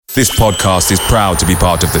This podcast is proud to be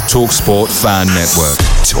part of the TalkSport Fan Network.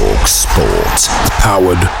 TalkSport.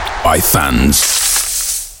 Powered by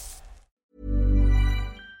fans.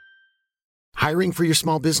 Hiring for your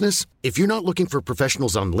small business? If you're not looking for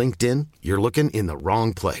professionals on LinkedIn, you're looking in the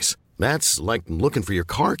wrong place. That's like looking for your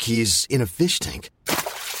car keys in a fish tank.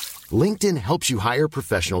 LinkedIn helps you hire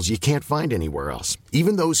professionals you can't find anywhere else,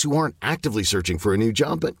 even those who aren't actively searching for a new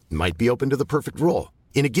job but might be open to the perfect role.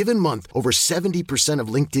 In a given month, over 70% of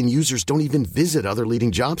LinkedIn users don't even visit other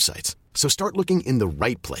leading job sites. So start looking in the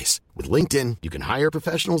right place. With LinkedIn, you can hire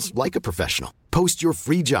professionals like a professional. Post your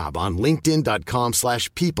free job on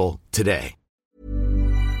linkedin.com/people today.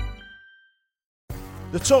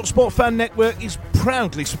 The TalkSport Fan Network is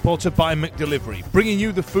proudly supported by McDelivery, bringing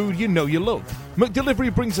you the food you know you love.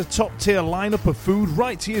 McDelivery brings a top-tier lineup of food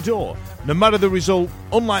right to your door. No matter the result,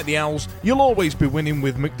 unlike the Owls, you'll always be winning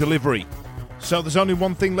with McDelivery. So there's only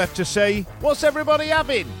one thing left to say, what's everybody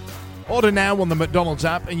having? Order now on the McDonald's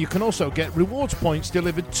app, and you can also get rewards points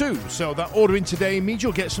delivered too, so that ordering today means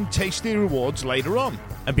you'll get some tasty rewards later on.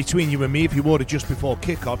 And between you and me, if you order just before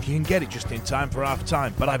kick-off, you can get it just in time for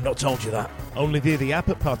half-time, but I've not told you that. Only via the app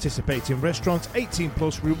at participating restaurants, 18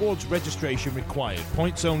 plus, rewards registration required.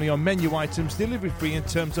 Points only on menu items, delivery free and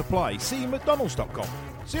terms apply. See mcdonalds.com.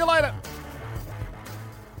 See you later.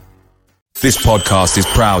 This podcast is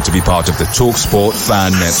proud to be part of the TalkSport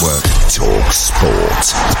Fan Network.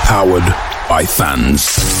 TalkSport. Powered by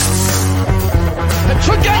fans. What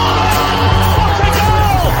a goal!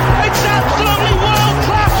 It's absolutely world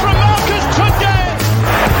class from Marcus Tunde.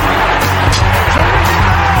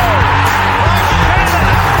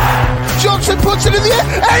 Johnson puts it in the air.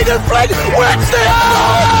 Aidan Flynn wins the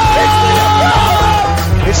goal!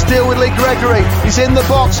 It's still with Lee Gregory. He's in the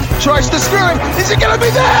box. Tries to screw him. Is it going to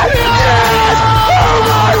be there? Yes! Oh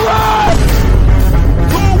my word!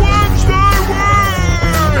 The Wednesday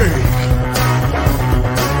week!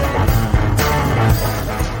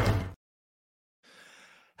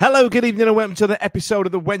 Hello, good evening, and welcome to the episode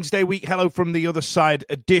of the Wednesday Week Hello from the Other Side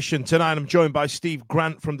edition. Tonight I'm joined by Steve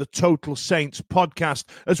Grant from the Total Saints podcast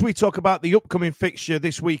as we talk about the upcoming fixture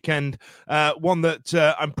this weekend, one that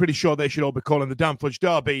I'm pretty sure they should all be calling the Danfudge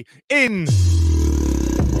Derby in...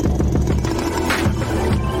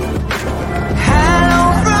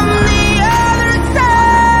 Hello from the other side.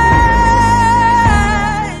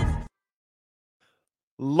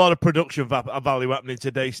 A lot of production value happening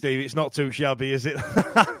today, Steve. It's not too shabby, is it?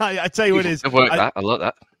 I tell you what it is. I love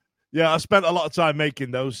that. Yeah, I spent a lot of time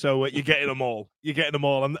making those, so you're getting them all. You're getting them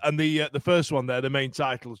all. And the first one there, the main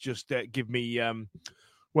titles, just give me,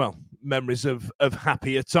 memories of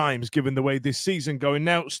happier times, given the way this season going.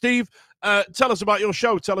 Now, Steve, tell us about your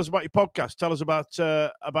show. Tell us about your podcast. Tell us about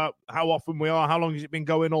how often we are, how long has it been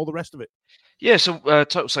going, all the rest of it. Yeah, so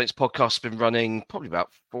Total Saints podcast has been running probably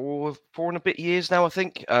about four and a bit years now, I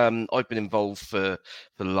think. I've been involved for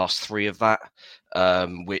the last 3 of that,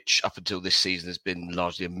 which up until this season has been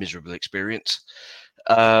largely a miserable experience.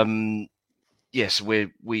 Yes,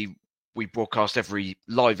 we broadcast every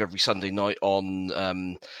Sunday night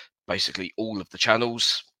on basically all of the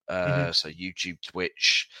channels, so YouTube,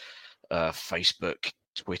 Twitch, Facebook,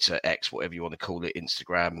 Twitter, X, whatever you want to call it,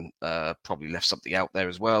 Instagram, probably left something out there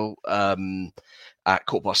as well, at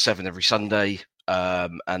 7:15 every Sunday,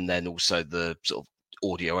 and then also the sort of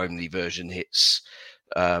audio only version hits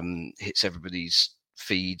everybody's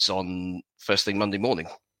feeds on first thing Monday morning.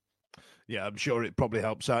 Yeah, I'm sure it probably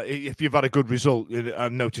helps out. If you've had a good result,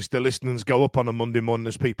 I've noticed the listeners go up on a Monday morning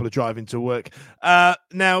as people are driving to work.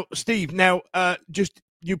 Now, Steve, just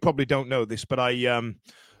you probably don't know this, but I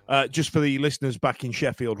just for the listeners back in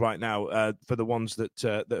Sheffield right now, for the ones that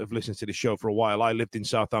have listened to the show for a while, I lived in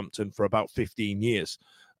Southampton for about 15 years.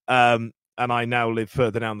 And I now live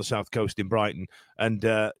further down the south coast in Brighton. And,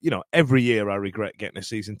 every year I regret getting a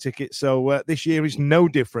season ticket. So this year is no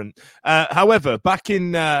different. However, back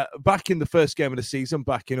in the first game of the season,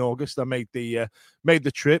 back in August, I made the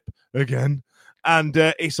trip again. And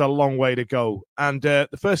it's a long way to go. And the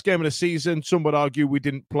first game of the season, some would argue we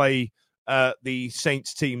didn't play the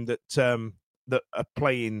Saints team that are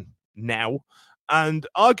playing now. And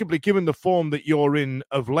arguably, given the form that you're in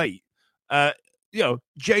of late,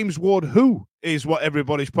 James Ward-Who is what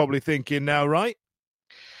everybody's probably thinking now, right?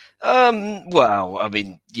 Well,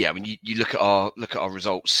 you look at our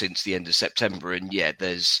results since the end of September, and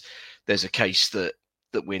there's a case that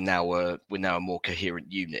we're now a more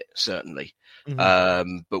coherent unit, certainly.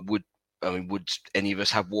 Mm-hmm. But would any of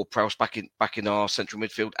us have Ward-Prowse back in our central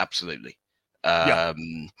midfield? Absolutely. How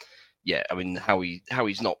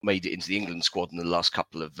he's not made it into the England squad in the last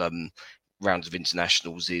couple of rounds of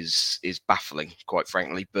internationals is baffling, quite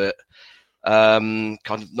frankly. But Kind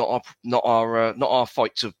of not our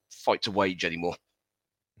fight to wage anymore.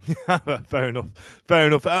 Fair enough. Fair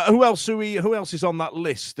enough. Who else is on that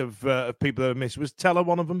list of people that have missed? Was Teller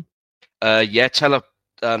one of them? Yeah, Teller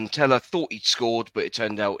thought he'd scored, but it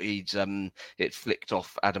turned out it flicked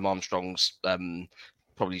off Adam Armstrong's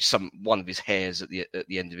probably one of his hairs at the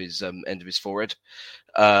end of his forehead.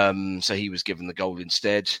 So he was given the goal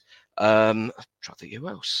instead. I'm trying to think who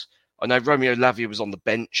else. I know Romeo Lavia was on the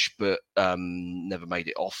bench, but never made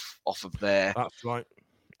it off of there. That's right.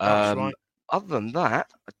 That's right. Other than that,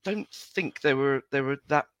 I don't think there were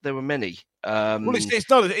many. Well,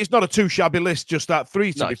 it's not a too shabby list, just that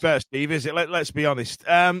three. To be fair, Steve, is it? Let's be honest.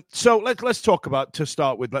 So let's talk about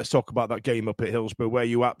that game up at Hillsborough where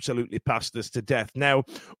you absolutely passed us to death. Now,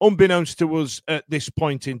 unbeknownst to us at this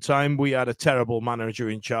point in time, we had a terrible manager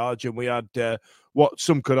in charge, and we had what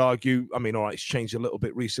some could argue. I mean, all right, it's changed a little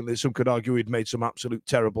bit recently. Some could argue he'd made some absolute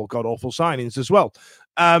terrible, god awful signings as well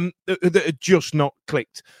that had just not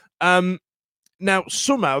clicked. Now,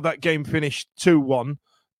 somehow that game finished 2-1,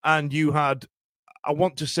 and you had, I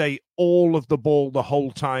want to say, all of the ball the whole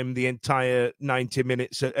time, the entire 90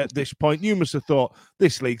 minutes at this point. You must have thought,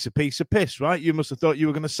 this league's a piece of piss, right? You must have thought you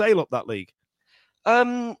were going to sail up that league.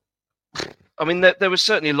 I mean, there was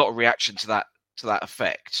certainly a lot of reaction to that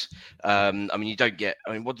effect. I mean, you don't get,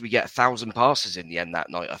 what did we get? 1,000 passes in the end that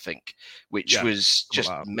night, I think, which was just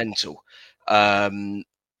mental.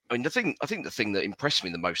 I mean, I think the thing that impressed me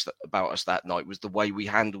the most about us that night was the way we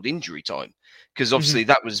handled injury time, because obviously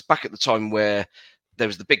that was back at the time where there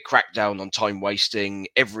was the big crackdown on time wasting.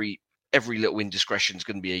 Every little indiscretion is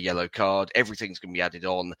going to be a yellow card. Everything's going to be added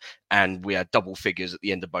on, and we had double figures at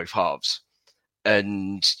the end of both halves.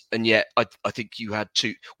 And yet, I think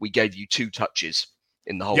we gave you 2 touches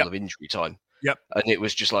in the whole of injury time. Yep. And it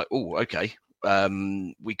was just like, oh, okay,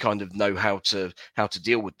 we kind of know how to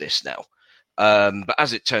deal with this now. But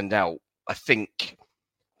as it turned out, I think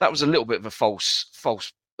that was a little bit of a false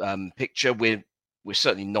picture. We're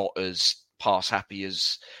certainly not as pass happy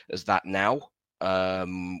as that now.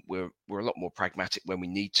 We're a lot more pragmatic when we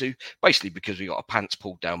need to, basically because we got our pants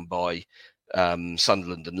pulled down by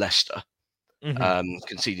Sunderland and Leicester,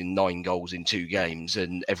 conceding 9 goals in 2 games,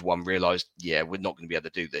 and everyone realised, we're not going to be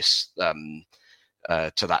able to do this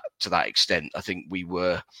to that extent. I think we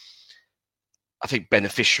were.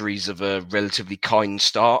 Beneficiaries of a relatively kind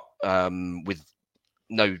start, with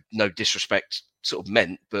no disrespect sort of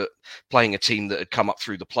meant, but playing a team that had come up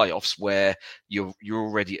through the playoffs where you're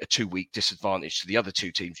already at a 2-week disadvantage to the other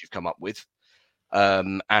 2 teams you've come up with.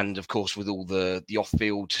 And of course, with all the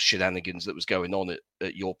off-field shenanigans that was going on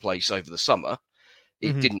at your place over the summer,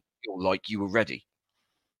 it didn't feel like you were ready.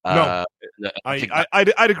 No, I'd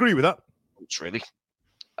agree with that. Really.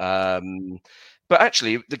 But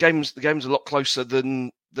actually, the game's a lot closer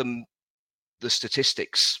than the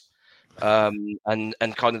statistics, and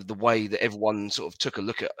kind of the way that everyone sort of took a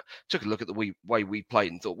look at the way we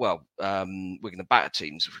played and thought, well, we're going to batter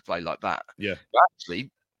teams if we play like that. Yeah. But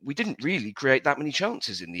actually, we didn't really create that many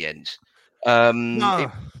chances in the end.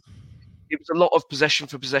 No. It was a lot of possession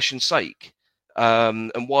for possession's sake.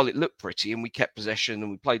 And while it looked pretty and we kept possession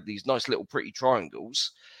and we played these nice little pretty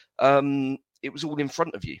triangles, it was all in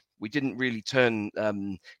front of you. We didn't really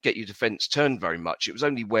get your defence turned very much. It was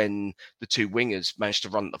only when the 2 wingers managed to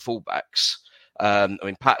run at the fullbacks.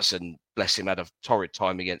 Patterson, bless him, had a torrid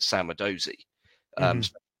time against Sam Adozi,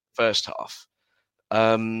 first half.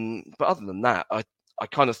 But other than that, I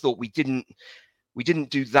kind of thought we didn't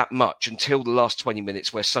do that much until the last 20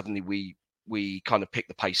 minutes, where suddenly we kind of picked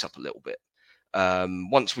the pace up a little bit.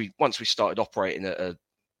 Once we started operating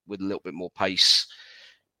with a little bit more pace,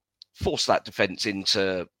 force that defence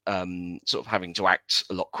into sort of having to act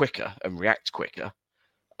a lot quicker and react quicker,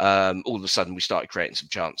 all of a sudden we started creating some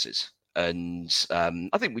chances. And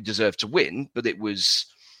I think we deserved to win, but it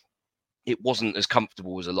wasn't as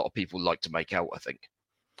comfortable as a lot of people like to make out, I think.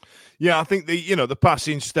 Yeah, I think the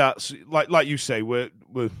passing stats, like you say, were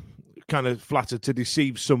kind of flattered to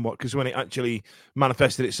deceive somewhat, because when it actually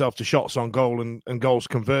manifested itself to shots on goal and goals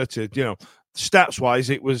converted, stats wise,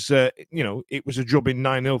 it was a drubbing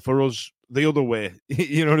 9-0 for us the other way.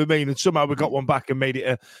 You know what I mean? And somehow we got one back and made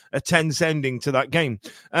it a tense ending to that game.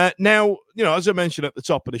 Now, as I mentioned at the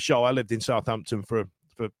top of the show, I lived in Southampton for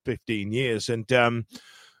 15 years, and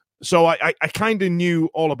so I kind of knew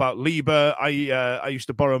all about Liebe. I used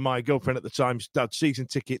to borrow my girlfriend at the time's dad's season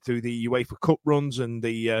ticket through the UEFA Cup runs and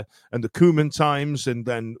the Koeman times, and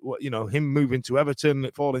then him moving to Everton,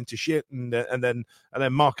 it falling to shit, and then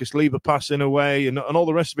Marcus Liebe passing away, and all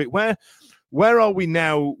the rest of it. Where are we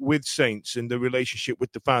now with Saints and the relationship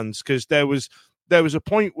with the fans? Because there was there was a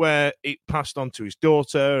point where it passed on to his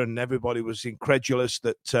daughter, and everybody was incredulous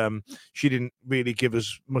that she didn't really give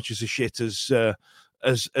as much as a shit as her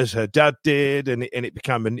dad did, and it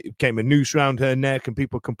became a noose around her neck, and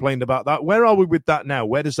people complained about that. Where are we with that now?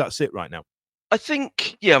 Where does that sit right now? I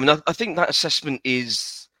think, I think that assessment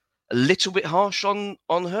is a little bit harsh on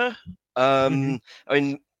her. I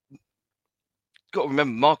mean, got to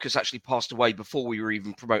remember, Marcus actually passed away before we were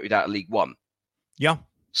even promoted out of League One. Yeah.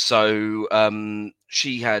 So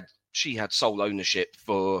she had sole ownership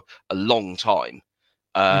for a long time,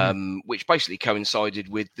 which basically coincided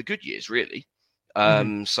with the good years, really.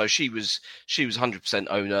 So she was 100%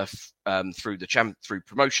 owner through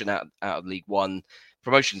promotion out of League One,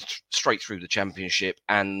 promotion straight through the Championship,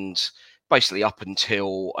 and basically up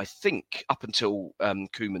until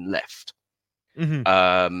Koeman left.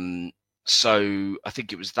 So I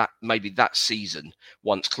think it was that season,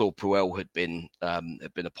 once Claude Puel had been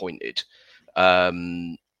appointed,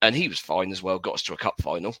 and he was fine as well. Got us to a cup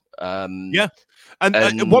final. And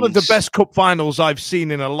one of the best cup finals I've seen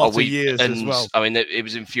in a lot of years as well. I mean, it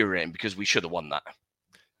was infuriating because we should have won that.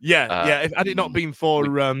 Had it not been for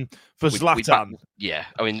Zlatan.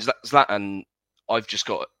 I mean, Zlatan. I've just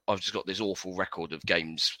got this awful record of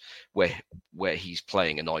games where he's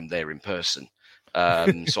playing and I'm there in person.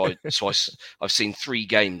 So I've seen 3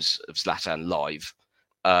 games of Zlatan live.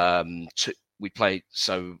 We played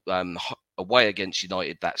away against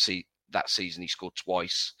United that season. He scored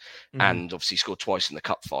twice, and obviously scored twice in the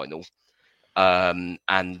cup final.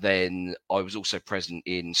 And then I was also present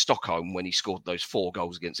in Stockholm when he scored those 4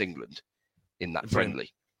 goals against England in that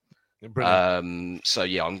friendly. Brilliant. So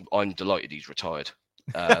yeah, I'm delighted he's retired.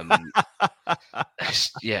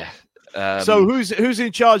 So who's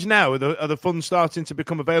in charge now? Are the funds starting to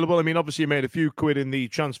become available? I mean, obviously you made a few quid in the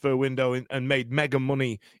transfer window and made mega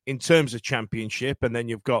money in terms of Championship, and then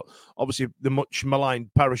you've got obviously the much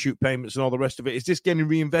maligned parachute payments and all the rest of it. Is this getting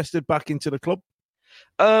reinvested back into the club?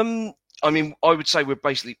 I mean, I would say we've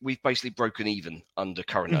basically broken even under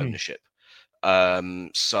current ownership.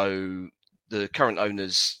 So the current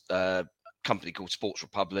owners, company called Sports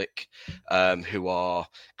Republic, who are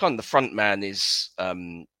kind of the front man is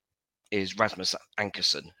Rasmus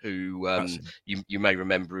Ankersen, who you may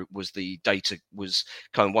remember was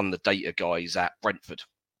kind of one of the data guys at Brentford.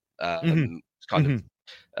 Kind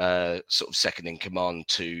of sort of second in command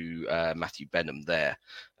to Matthew Benham there.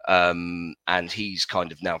 And he's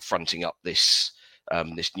kind of now fronting up this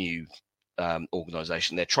new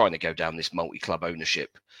organisation. They're trying to go down this multi-club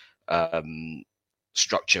ownership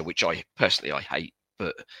structure, which I personally hate,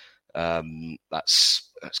 but that's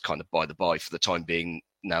kind of by the by for the time being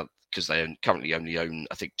now, because they currently only own,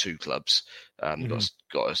 I think, 2 clubs.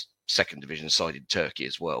 Got a second division side in Turkey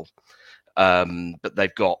as well. But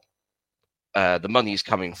they've got the money is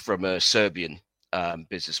coming from a Serbian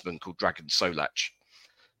businessman called Dragan Solic,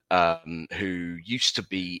 who used to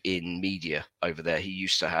be in media over there. He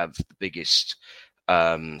used to have the biggest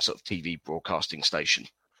sort of TV broadcasting station.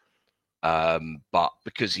 But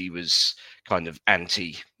because he was kind of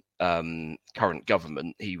anti current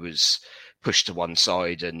government, he was pushed to one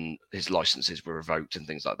side and his licenses were revoked and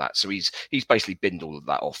things like that. So he's basically binned all of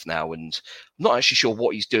that off now, and I'm not actually sure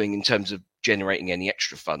what he's doing in terms of generating any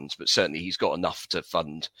extra funds, but certainly he's got enough to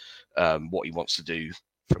fund what he wants to do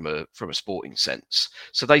from a sporting sense.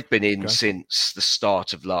 So they've been in since the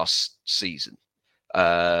start of last season. Is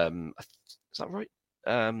that right?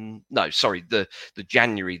 No, sorry, the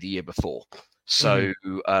January the year before. So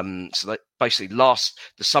so that basically the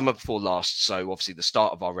summer before last, so obviously the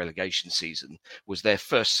start of our relegation season was their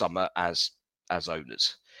first summer as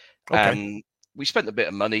owners. And we spent a bit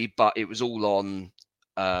of money, but it was all on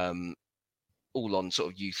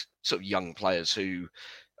sort of youth, sort of young players who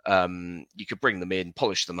you could bring them in,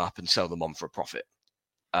 polish them up and sell them on for a profit.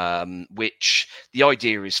 Which the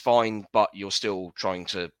idea is fine, but you're still trying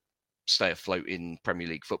to stay afloat in Premier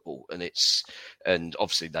League football, and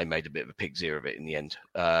obviously they made a bit of a pig's ear of it in the end.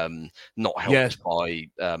 Not helped by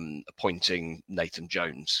appointing Nathan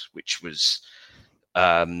Jones, which was,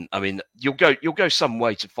 I mean, you'll go some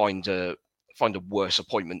way to find a worse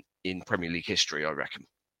appointment in Premier League history, I reckon.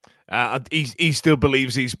 He still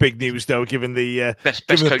believes he's big news, though, given the best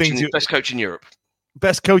coach in Europe.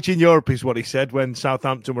 Best coach in Europe is what he said when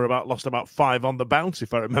Southampton lost about 5 on the bounce,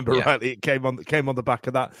 if I remember rightly. It came on the back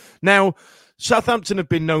of that. Now, Southampton have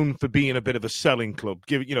been known for being a bit of a selling club.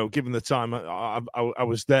 Given the time I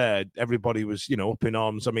was there, everybody was up in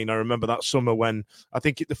arms. I mean, I remember that summer when I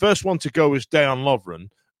think the first one to go was Dejan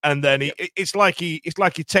Lovren, And then it's like he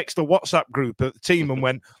texted a WhatsApp group at the team and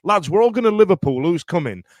went, "Lads, we're all going to Liverpool. Who's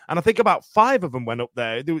coming?" And I think about 5 of them went up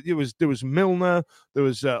there. There was Milner, there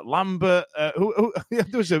was Lambert. There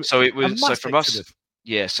was a So it was a mass from us. exodus.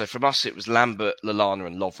 Yeah, so from us it was Lambert, Lallana,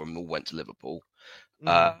 and Lovren all went to Liverpool.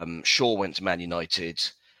 Shaw went to Man United,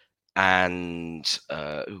 and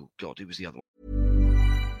who was the other one?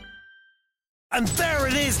 And there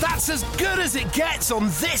it is, that's as good as it gets on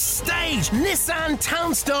this stage. Nissan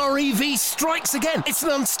Townstar EV strikes again. It's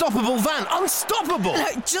an unstoppable van, unstoppable.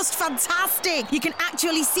 Look, just fantastic. You can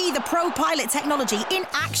actually see the Pro Pilot technology in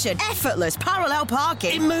action. Effortless parallel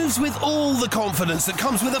parking. It moves with all the confidence that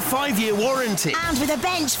comes with a 5-year warranty. And with a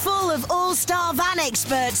bench full of all-star van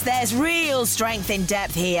experts, there's real strength in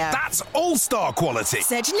depth here. That's all-star quality.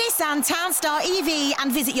 Search Nissan Townstar EV and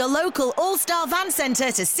visit your local all-star van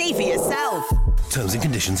centre to see for yourself. Terms and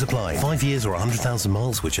conditions apply. 5 years or 100,000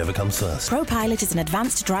 miles, whichever comes first. ProPilot is an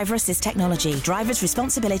advanced driver assist technology. Driver's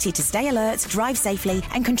responsibility to stay alert, drive safely,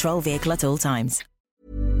 and control vehicle at all times.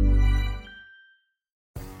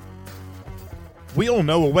 We all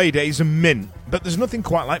know away days are mint, but there's nothing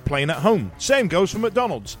quite like playing at home. Same goes for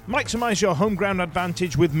McDonald's. Maximise your home ground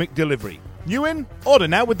advantage with McDelivery. You in? Order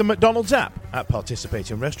now with the McDonald's app. At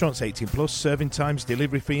participating restaurants, 18 plus, serving times,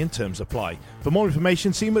 delivery fee and terms apply. For more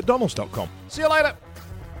information, see mcdonalds.com. See you later.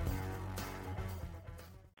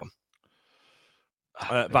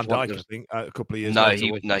 Van Dijk, I think, a couple of years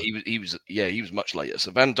later. He was much later. So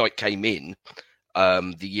Van Dijk came in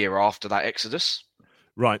the year after that exodus.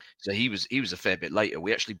 Right. So he was a fair bit later.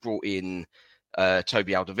 We actually brought in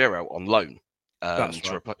Toby Alderweireld on loan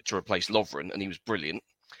to replace Lovren, and he was brilliant.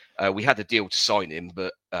 We had a deal to sign him,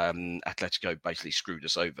 but Atletico basically screwed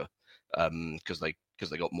us over because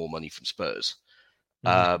they got more money from Spurs.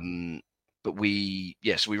 But we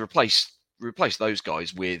replaced those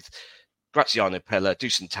guys with Graziano Pella,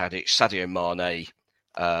 Dusan Tadic, Sadio Mane,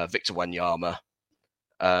 Victor Wanyama.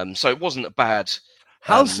 So it wasn't a bad.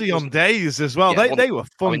 Halcyon days as well. Yeah, they were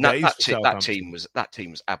fun days. That team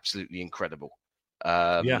was absolutely incredible.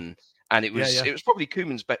 And it was probably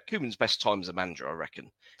Koeman's best time as a manager, I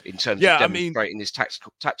reckon, in terms of demonstrating his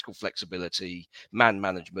tactical flexibility, man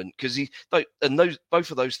management, because both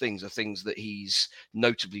of those things are things that he's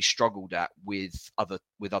notably struggled at with other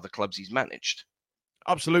clubs he's managed.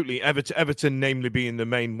 Absolutely. Everton namely being the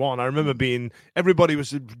main one. I remember everybody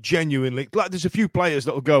was genuinely, like, there's a few players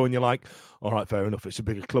that'll go and you're like, all right, fair enough, it's a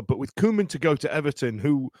bigger club. But with Koeman to go to Everton,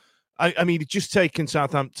 who, I mean, he'd just taken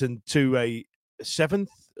Southampton to a 7th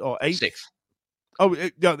or 8th? 6th. Oh,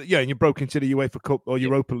 yeah, and you broke into the UEFA Cup or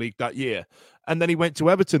Europa League that year. And then he went to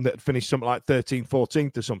Everton that had finished something like 13th,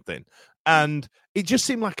 14th or something. And it just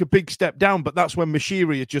seemed like a big step down. But that's when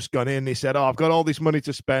Mashiri had just gone in. He said, I've got all this money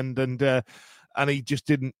to spend. And he just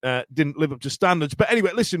didn't live up to standards. But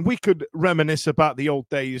anyway, listen, we could reminisce about the old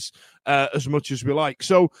days as much as we like.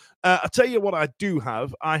 So I'll tell you what I do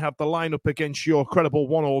have. I have the lineup against your credible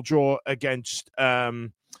 1-1 draw against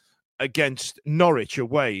Norwich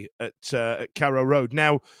away at Carrow Road.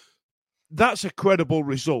 Now, that's a credible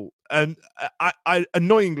result. And I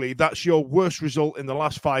annoyingly, that's your worst result in the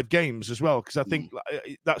last 5 games as well, because I think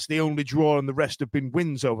that's the only draw and the rest have been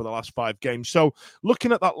wins over the last 5 games. So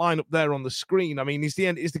looking at that lineup there on the screen, I mean, is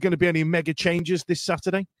there going to be any mega changes this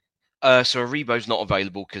Saturday? So Aribo's not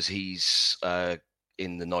available because he's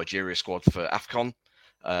in the Nigeria squad for AFCON.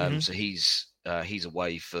 So he's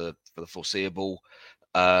away for the foreseeable.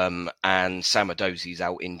 And Sam Adozi's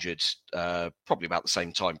out injured probably about the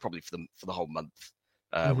same time, probably for the whole month.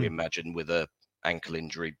 We imagine, with a ankle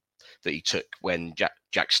injury that he took when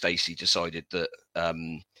Jack Stacey decided that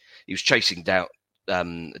he was chasing down.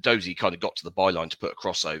 Dozy kind of got to the byline to put a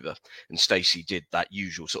crossover, and Stacey did that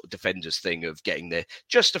usual sort of defenders thing of getting there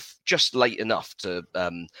just late enough to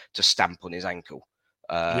stamp on his ankle.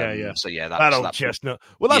 So yeah, that old chestnut.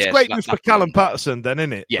 Well, that's great news for Callum Patterson, then,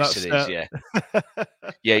 isn't it? Yes, it is. Yeah,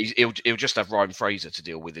 yeah. He'll just have Ryan Fraser to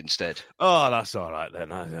deal with instead. Oh, that's all right then.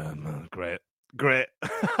 Great.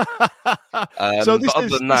 So this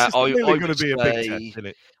is really going to be a big test, isn't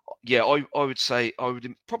it? Yeah, I would say I would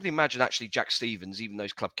probably imagine actually Jack Stevens, even though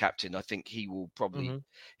he's club captain, I think he'll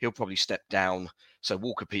probably step down. So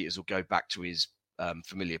Walker Peters will go back to his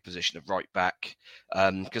familiar position of right back,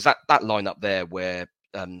 because that lineup there where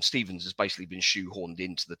Stevens has basically been shoehorned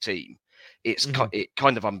into the team, it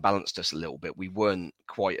kind of unbalanced us a little bit. We weren't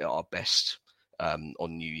quite at our best on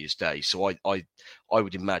New Year's Day, so I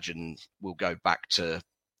would imagine we'll go back to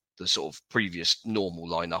the sort of previous normal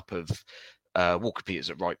lineup of Walker Peters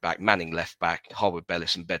at right back, Manning left back, Harwood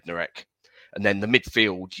Bellis and Bednarek, and then the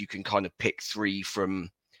midfield you can kind of pick 3 from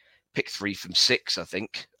pick 3 from 6. I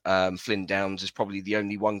think Flynn Downs is probably the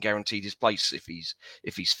only one guaranteed his place if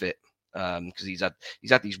he's fit, because he's had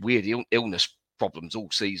these weird illness problems all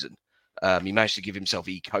season. He managed to give himself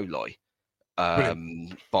E. coli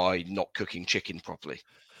by not cooking chicken properly.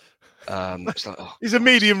 It's like, he's a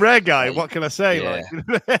medium rare guy. Mate. What can I say? Yeah.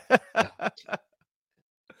 Like,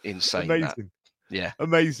 insane. amazing. That. Yeah,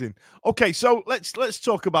 amazing. Okay, so let's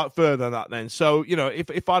talk about further than that then. So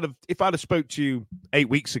if I'd have spoke to you 8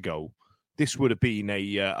 weeks ago, this would have been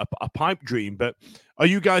a pipe dream. But are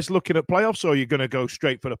you guys looking at playoffs, or are you going to go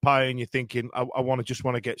straight for the pie and you're thinking, I want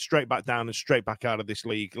to get straight back down and straight back out of this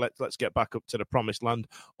league? Let's get back up to the promised land.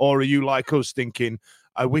 Or are you like us thinking,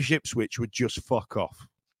 I wish Ipswich would just fuck off?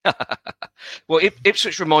 Well,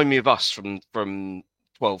 Ipswich remind me of us from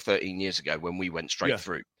 12, 13 years ago when we went straight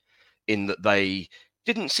through, in that they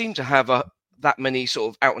didn't seem to have that many sort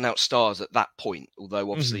of out-and-out stars at that point,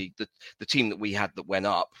 although obviously the team that we had that went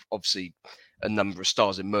up, obviously a number of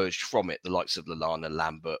stars emerged from it, the likes of Lallana,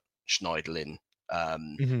 Lambert, Schneiderlin,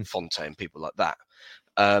 Fontaine, people like that.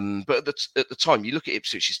 But at the time, you look at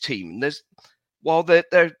Ipswich's team, and while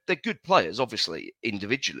they're good players, obviously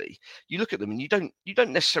individually, you look at them and you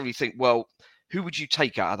don't necessarily think, well, who would you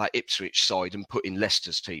take out of that Ipswich side and put in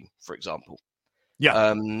Leicester's team, for example?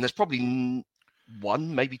 Yeah, there's probably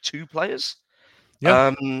one, maybe 2 players.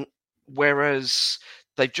 Yeah. Whereas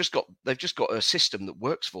they've just got a system that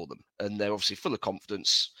works for them, and they're obviously full of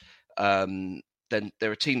confidence. Then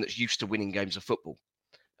they're a team that's used to winning games of football,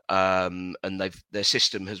 and their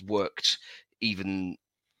system has worked even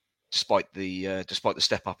despite the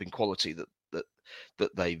step up in quality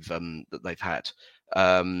that they've had.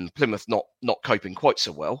 Plymouth not coping quite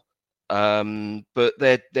so well. But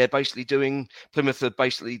they're basically doing, Plymouth are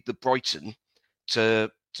basically the Brighton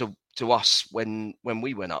to us when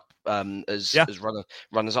we went up as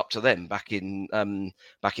runners up to them back in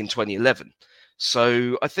 2011.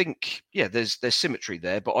 So I think there's symmetry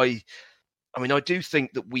there, but I mean I do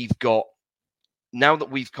think that we've got, now that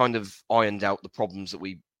we've kind of ironed out the problems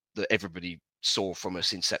that everybody saw from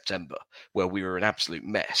us in September, where we were an absolute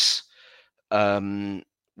mess.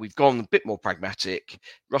 We've gone a bit more pragmatic.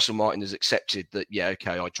 Russell Martin has accepted that,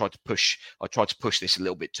 I tried to push this a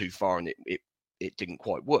little bit too far, and it didn't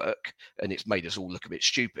quite work, and it's made us all look a bit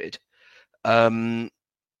stupid.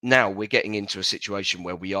 Now we're getting into a situation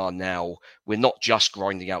where we're not just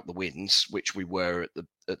grinding out the wins, which we were at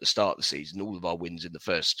the start of the season. All of our wins in the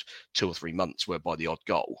first 2 or 3 months were by the odd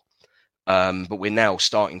goal. But we're now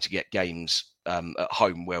starting to get games at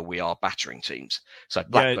home where we are battering teams. So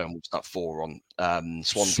Blackburn will start 4 on,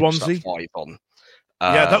 Swansea will start 5 on.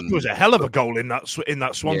 That was a hell of a goal in that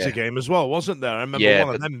Swansea game as well, wasn't there? I remember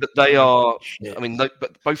one of them. But they are. I mean,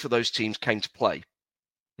 but both of those teams came to play,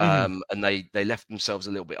 and they left themselves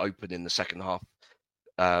a little bit open in the second half,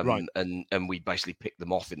 and we basically picked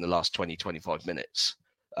them off in the last 20, 25 minutes.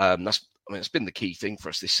 It's been the key thing for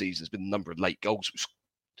us this season. It's been the number of late goals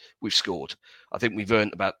we've scored. I think we've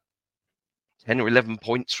earned about 10 or 11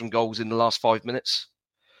 points from goals in the last 5 minutes.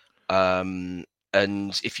 And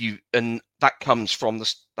that comes from the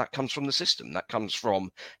system. That comes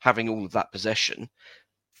from having all of that possession,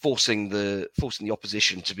 forcing the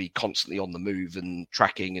opposition to be constantly on the move and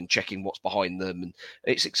tracking and checking what's behind them, and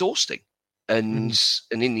it's exhausting. And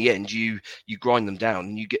in the end, you grind them down,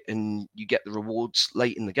 and you get the rewards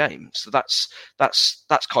late in the game. So that's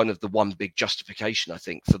kind of the one big justification, I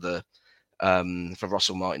think, for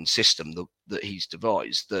Russell Martin's system that he's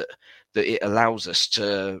devised, that it allows us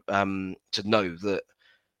to know that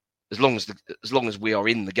as long as we are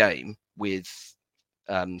in the game with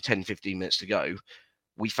 10, 15 minutes to go,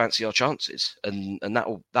 we fancy our chances, and that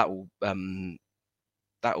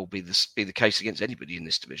will be the case against anybody in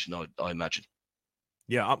this division, I imagine.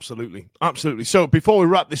 Yeah, absolutely. So before we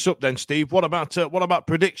wrap this up, then, Steve, what about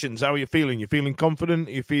predictions? How are you feeling? You feeling confident?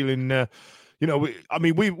 Are you feeling?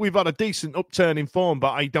 We've had a decent upturn in form,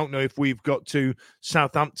 but I don't know if we've got to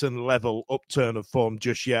Southampton level upturn of form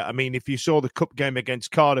just yet. I mean, if you saw the cup game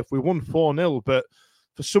against Cardiff, we won 4-0, but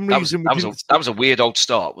for some reason that was a weird old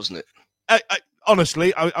start, wasn't it?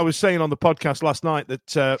 Honestly, I was saying on the podcast last night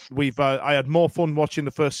that I had more fun watching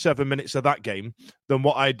the first 7 minutes of that game than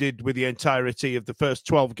what I did with the entirety of the first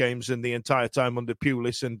 12 games and the entire time under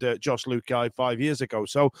Pulis and Josh Lukai 5 years ago.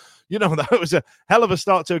 So, that was a hell of a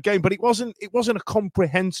start to a game, but it wasn't a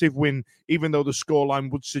comprehensive win, even though the scoreline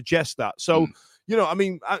would suggest that. So,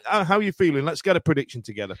 how are you feeling? Let's get a prediction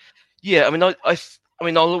together. Yeah,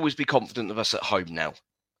 I'll always be confident of us at home now.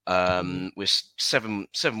 We're seven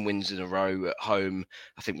wins in a row at home.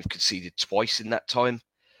 I think we've conceded twice in that time.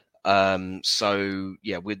 So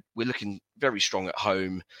yeah, we're looking very strong at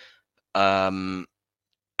home. And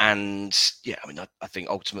And yeah, I mean, I think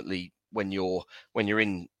ultimately when you're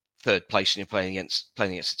in third place and you're playing against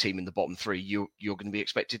a team in the bottom three, you're going to be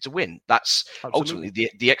expected to win. That's Absolutely. ultimately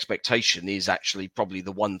the expectation is actually probably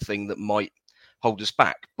the one thing that might hold us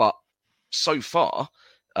back. But so far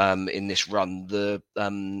in this run, the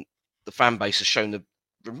fan base has shown a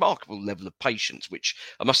remarkable level of patience, which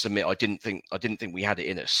I must admit I didn't think we had it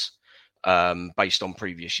in us based on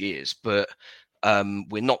previous years. But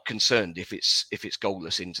we're not concerned if it's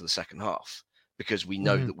goalless into the second half, because we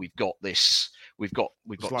know that we've got this. We've got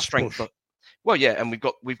the strength. Well, yeah, and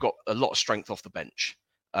we've got a lot of strength off the bench.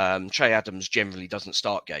 Che Adams generally doesn't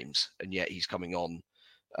start games, and yet he's coming on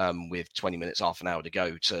with 20 minutes, half an hour to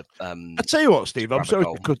go to. I tell you what, Steve, I'm sorry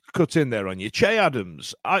to cut in there on you. Che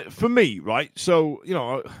Adams, for me, right? So,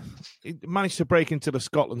 he managed to break into the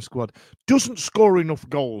Scotland squad. Doesn't score enough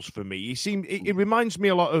goals for me. It reminds me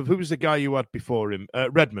a lot of, who was the guy you had before him?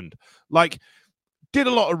 Redmond. Like, did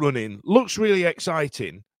a lot of running, looks really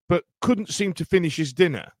exciting, but couldn't seem to finish his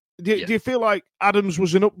dinner. Do you feel like Adams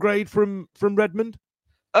was an upgrade from Redmond?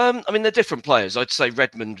 I mean, they're different players. I'd say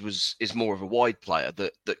Redmond is more of a wide player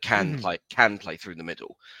that can play through the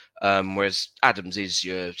middle, whereas Adams is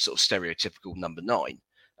your sort of stereotypical number 9.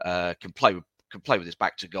 Can play with his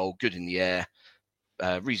back to goal, good in the air,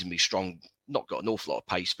 reasonably strong. Not got an awful lot of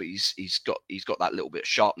pace, but he's got that little bit of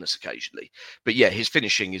sharpness occasionally. But yeah, his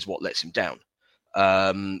finishing is what lets him down.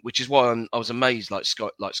 Which is why I was amazed, like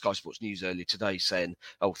Sky Sports News earlier today, saying,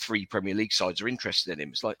 "Oh, 3 Premier League sides are interested in him."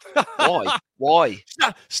 It's like, why? Why?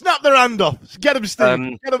 Snap their hand off. Get him,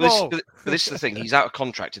 Steve. Get him all. But this is the thing: he's out of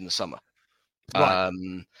contract in the summer. Right.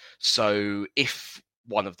 So if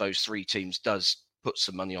one of those 3 teams does put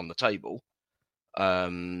some money on the table,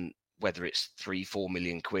 whether it's 3-4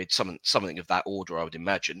 million quid, something of that order, I would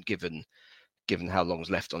imagine, given how long's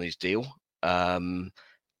left on his deal.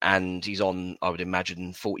 And he's on, I would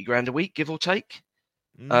imagine, 40 grand a week, give or take.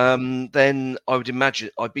 Then I would imagine,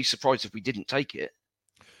 I'd be surprised if we didn't take it.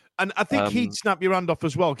 And I think he'd snap your hand off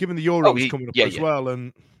as well, given the Euros coming up as well.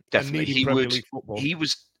 And definitely, he Premier League football. He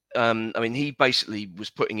was. I mean, he basically was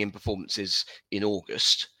putting in performances in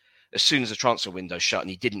August. As soon as the transfer window shut, and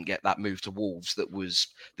he didn't get that move to Wolves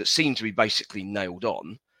that seemed to be basically nailed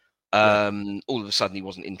on. All of a sudden, he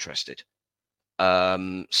wasn't interested.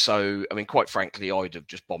 So, I mean, quite frankly, I'd have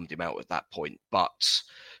just bombed him out at that point. But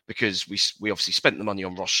because we obviously spent the money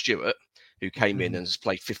on Ross Stewart, who came in and has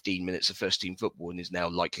played 15 minutes of first-team football and is now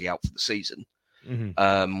likely out for the season,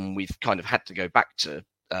 we've kind of had to go back to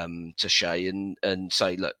Shea and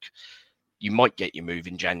say, look, you might get your move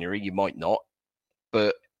in January, you might not, but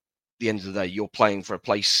at the end of the day, you're playing for a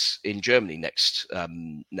place in Germany next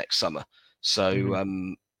summer. So,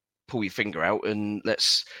 pull your finger out and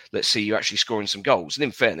let's see you actually scoring some goals. And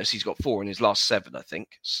in fairness, he's got 4 in his last 7, I think.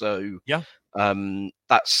 So yeah,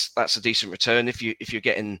 that's a decent return if you're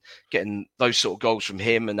getting those sort of goals from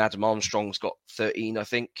him. And Adam Armstrong's got 13, I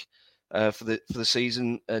think, for the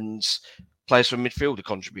season, and players from midfield are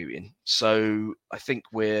contributing. So I think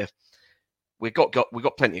we've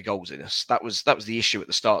got plenty of goals in us. That was the issue at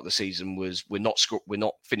the start of the season, was we're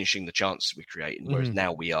not finishing the chances we're creating, whereas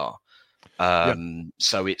now we are.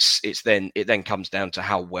 So it then comes down to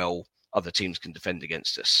how well other teams can defend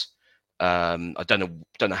against us. I don't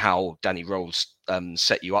know how Danny Rolls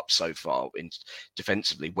set you up so far in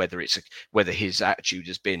defensively. Whether his attitude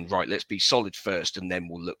has been, right, let's be solid first, and then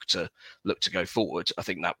we'll look to go forward. I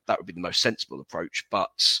think that would be the most sensible approach.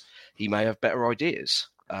 But he may have better ideas.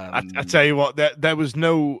 I tell you what, there was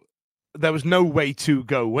no way to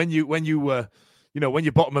go when you were. When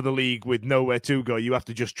you're bottom of the league with nowhere to go, you have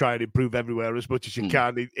to just try and improve everywhere as much as you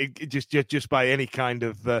can. It just by any kind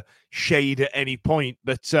of shade at any point.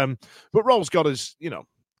 But Roll's got us,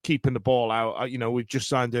 keeping the ball out. We've just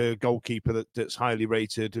signed a goalkeeper that's highly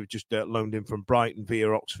rated, who just loaned in from Brighton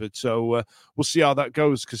via Oxford. So we'll see how that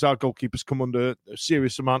goes, because our goalkeepers come under a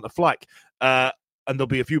serious amount of flack. And there'll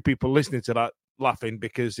be a few people listening to that laughing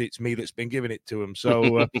because it's me that's been giving it to him.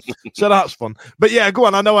 So so that's fun. But yeah, go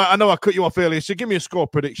on. I know I cut you off earlier. So give me a score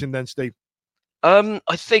prediction then, Steve. I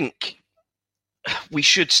think we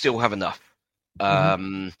should still have enough.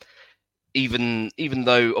 Even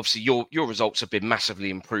though obviously your results have been massively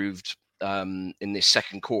improved in this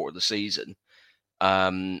second quarter of the season,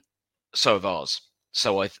 so have ours.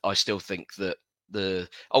 So I still think that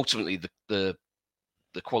ultimately the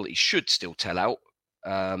quality should still tell out.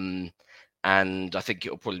 And I think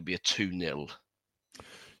it'll probably be a 2-0.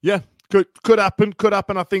 Yeah, Could happen.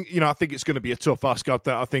 I think it's going to be a tough ask.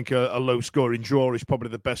 I think a low-scoring draw is probably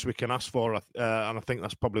the best we can ask for, and I think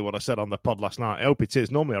that's probably what I said on the pod last night. I hope it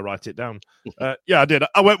is. Normally I write it down. Yeah, I did.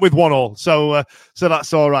 I went with 1-1, so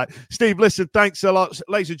that's all right. Steve, listen, thanks a lot,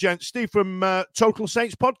 ladies and gents. Steve from Total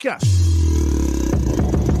Saints Podcast.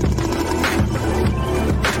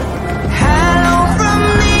 Hello from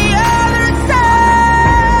the other side.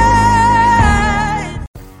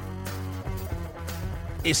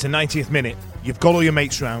 It's the 90th minute. You've got all your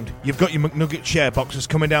mates round. You've got your McNugget share boxes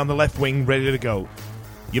coming down the left wing, ready to go.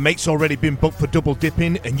 Your mate's already been booked for double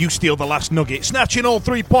dipping, and you steal the last nugget, snatching all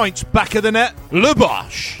 3 points. Back of the net, Le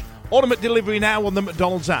Bosch. Automatic delivery now on the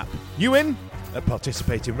McDonald's app. You in? At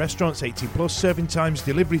participating restaurants, 18 plus, serving times,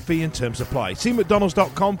 delivery fee and terms apply. See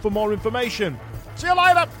mcdonalds.com for more information. See you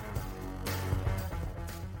later.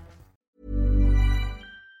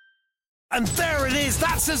 And there it is,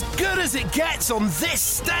 that's as good as it gets on this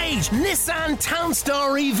stage. Nissan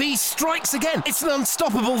Townstar EV strikes again. It's an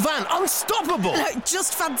unstoppable van, unstoppable. Look,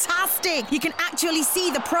 just fantastic. You can actually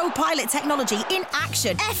see the Pro Pilot technology in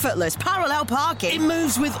action. Effortless parallel parking. It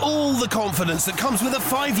moves with all the confidence that comes with a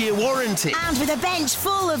 5-year warranty. And with a bench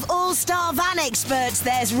full of all-star van experts,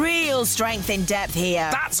 there's real strength in depth here.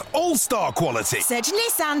 That's all-star quality. Search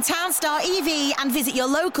Nissan Townstar EV and visit your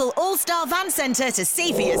local all-star van centre to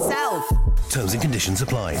see for yourself. Terms and conditions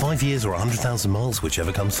apply. 5 years or 100,000 miles,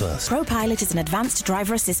 whichever comes first. Pro Pilot is an advanced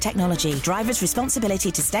driver assist technology. Driver's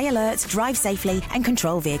responsibility to stay alert, drive safely, and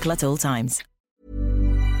control vehicle at all times.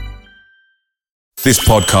 This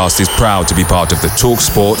podcast is proud to be part of the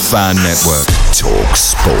TalkSport Fan Network.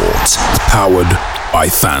 TalkSport. Powered by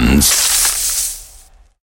fans.